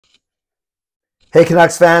Hey,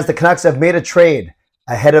 Canucks fans, the Canucks have made a trade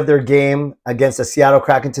ahead of their game against the Seattle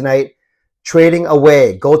Kraken tonight, trading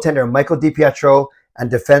away goaltender Michael DiPietro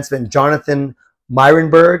and defenseman Jonathan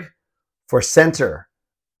Myrenberg for center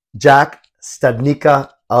Jack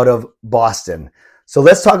Studnicka out of Boston. So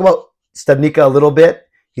let's talk about Studnicka a little bit.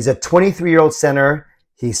 He's a 23-year-old center.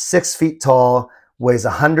 He's 6 feet tall, weighs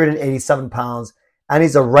 187 pounds, and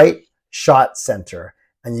he's a right shot center.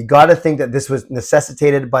 And you got to think that this was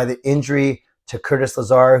necessitated by the injury to Curtis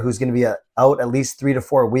Lazar, who's going to be out at least 3 to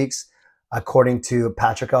 4 weeks, according to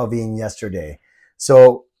Patrik Allvin yesterday.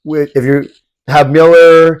 So if you have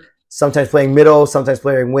Miller, sometimes playing middle, sometimes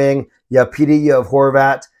playing wing, you have PD, you have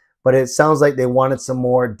Horvat, but it sounds like they wanted some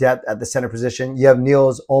more depth at the center position. You have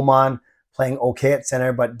Nils Åman playing okay at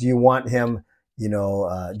center, but do you want him, do you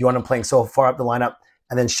want him playing so far up the lineup?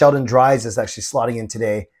 And then Sheldon Dries is actually slotting in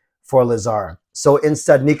today for Lazar. So in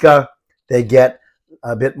Studnicka, they get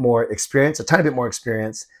a bit more experience, a tiny bit more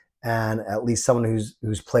experience, and at least someone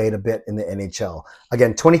who's played a bit in the NHL.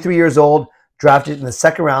 Again, 23 years old, drafted in the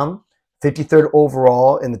second round, 53rd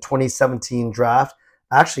overall in the 2017 draft.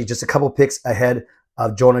 Actually, just a couple picks ahead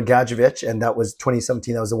of Jonah Gadjevich, and that was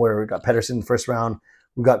 2017. That was the where we got Pedersen in the first round.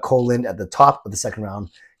 We got Colin at the top of the second round,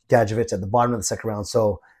 Gadjevich at the bottom of the second round.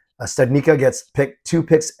 So Studnicka gets picked 2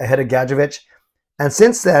 picks ahead of Gadjevich. And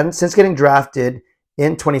since then, since getting drafted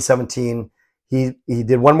in 2017, he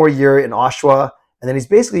did 1 more year in Oshawa, and then he's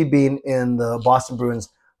basically been in the Boston Bruins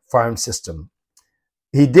farm system.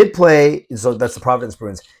 He did play, so that's the Providence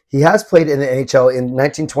Bruins. He has played in the NHL. In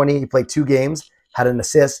 1920, he played 2 games, had an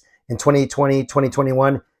assist. In 2020,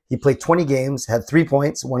 2021, he played 20 games, had 3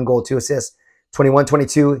 points, 1 goal, 2 assists.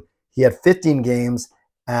 21-22, he had 15 games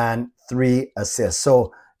and 3 assists.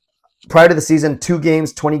 So prior to the season, 2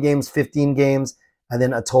 games, 20 games, 15 games, and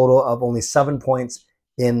then a total of only 7 points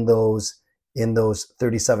in those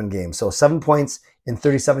 37 games. So 7 points in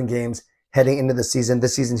 37 games heading into the season.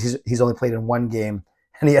 This season, he's only played in 1 game,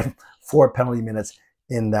 and he had 4 penalty minutes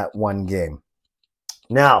in that 1 game.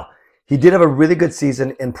 Now, he did have a really good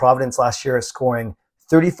season in Providence last year, scoring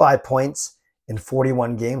 35 points in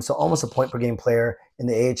 41 games, so almost a point per game player in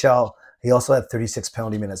the AHL. He also had 36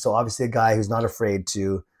 penalty minutes. So obviously a guy who's not afraid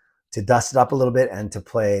to dust it up a little bit and to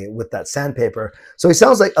play with that sandpaper. So he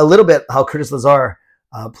sounds like a little bit how Curtis Lazar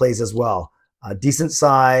plays as well. Decent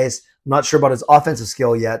size. I'm not sure about his offensive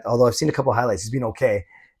skill yet, although I've seen a couple of highlights. He's been okay.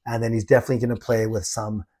 And then he's definitely going to play with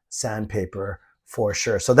some sandpaper for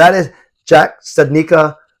sure. So that is Jack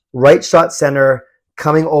Studnicka, right shot center,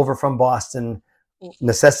 coming over from Boston,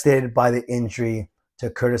 necessitated by the injury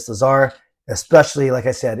to Curtis Lazar, especially, like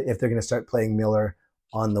I said, if they're going to start playing Miller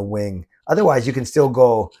on the wing. Otherwise, you can still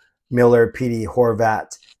go Miller, PD,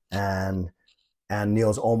 Horvat, and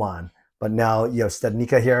Nils Åman. But now you have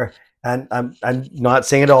Studnicka here. And I'm not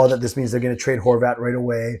saying at all that this means they're going to trade Horvat right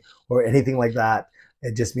away or anything like that.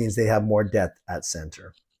 It just means they have more depth at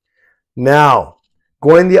center. Now,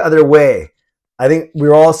 going the other way, I think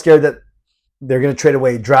we're all scared that they're going to trade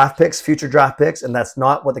away draft picks, future draft picks, and that's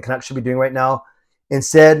not what the Canucks should be doing right now.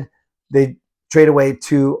 Instead, they trade away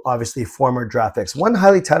 2, obviously, former draft picks. 1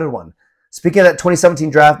 highly touted one. Speaking of that 2017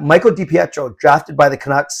 draft, Michael DiPietro, drafted by the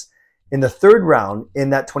Canucks in the 3rd round in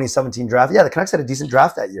that 2017 draft. Yeah, the Canucks had a decent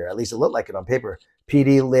draft that year. At least it looked like it on paper.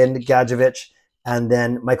 PD, Lind, Gadjevich, and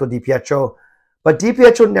then Michael DiPietro. But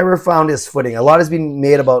DiPietro never found his footing. A lot has been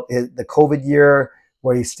made about the COVID year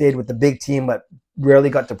where he stayed with the big team but rarely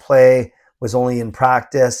got to play, was only in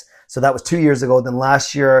practice. So that was 2 years ago. Then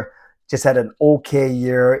last year, just had an okay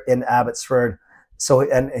year in Abbotsford.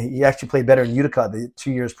 And he actually played better in Utica the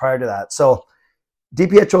 2 years prior to that. So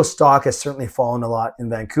DiPietro's stock has certainly fallen a lot in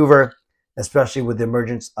Vancouver, especially with the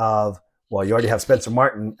emergence of, well, you already have Spencer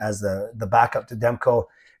Martin as the backup to Demko,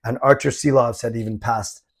 and Artur Silovs had even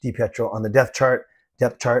passed DiPietro on the depth chart.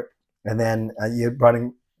 And then you brought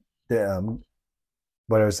in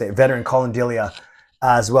veteran Colin Delia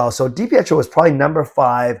as well. So DiPietro was probably number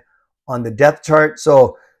 5 on the depth chart.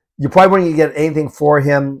 So you probably wouldn't get anything for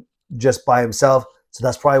him just by himself. So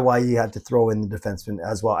that's probably why you had to throw in the defenseman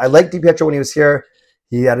as well. I liked DiPietro when he was here.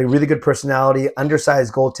 He had a really good personality,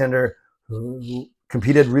 undersized goaltender who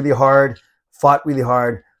competed really hard, fought really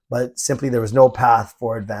hard, but simply there was no path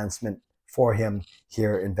for advancement for him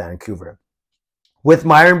here in Vancouver. With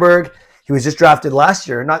Myrenberg, he was just drafted last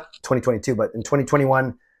year, not 2022, but in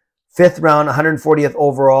 2021, 5th round, 140th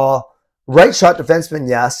overall. Right shot defenseman,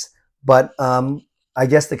 yes, but I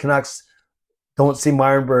guess the Canucks don't see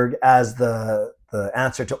Myrenberg as the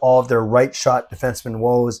answer to all of their right shot defenseman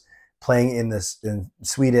woes, playing in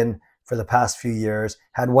Sweden for the past few years.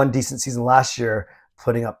 Had 1 decent season last year,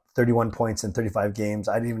 putting up 31 points in 35 games.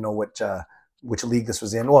 I didn't even know which league this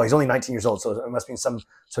was in. Well, he's only 19 years old, so it must be in some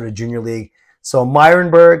sort of junior league. So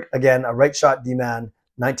Myrenberg, again, a right shot D-man,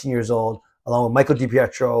 19 years old, along with Michael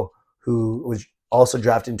DiPietro, who was also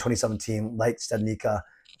drafted in 2017, like Studnicka,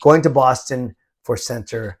 going to Boston for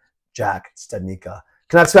center Jack Studnicka.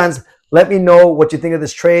 Canucks fans, let me know what you think of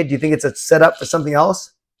this trade. Do you think it's a setup for something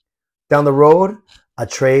else down the road? A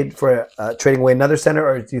trade for trading away another center,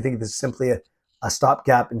 or do you think this is simply a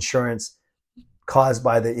stopgap insurance caused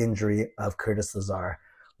by the injury of Curtis Lazar?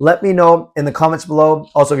 Let me know in the comments below.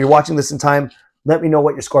 Also, if you're watching this in time, let me know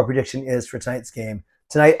what your score prediction is for tonight's game.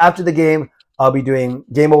 Tonight, after the game, I'll be doing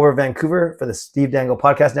Game Over Vancouver for the Steve Dangle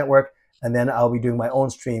Podcast Network, and then I'll be doing my own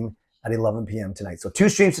stream at 11 p.m. tonight. So 2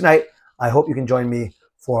 streams tonight. I hope you can join me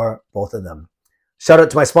for both of them. Shout out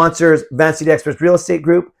to my sponsors, Advanced City Experts Real Estate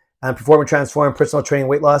Group and Perform and Transform Personal Training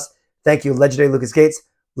Weight Loss. Thank you, legendary Lucas Gates,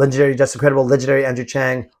 legendary Justin Credible, legendary Andrew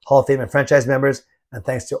Chang, Hall of Fame and franchise members. And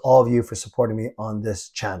thanks to all of you for supporting me on this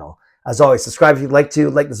channel. As always, subscribe if you'd like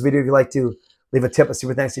to, like this video if you'd like to, leave a tip, a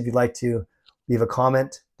super thanks if you'd like to, leave a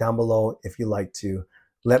comment down below if you'd like to.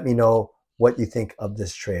 Let me know what you think of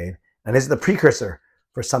this trade. And is it the precursor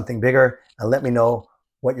for something bigger? And let me know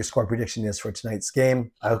what your score prediction is for tonight's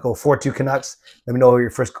game. I'll go 4-2 Canucks. Let me know who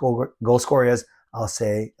your first goal scorer is. I'll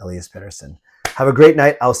say Elias Pettersson. Have a great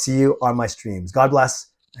night. I'll see you on my streams. God bless,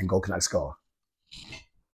 and go Canucks go.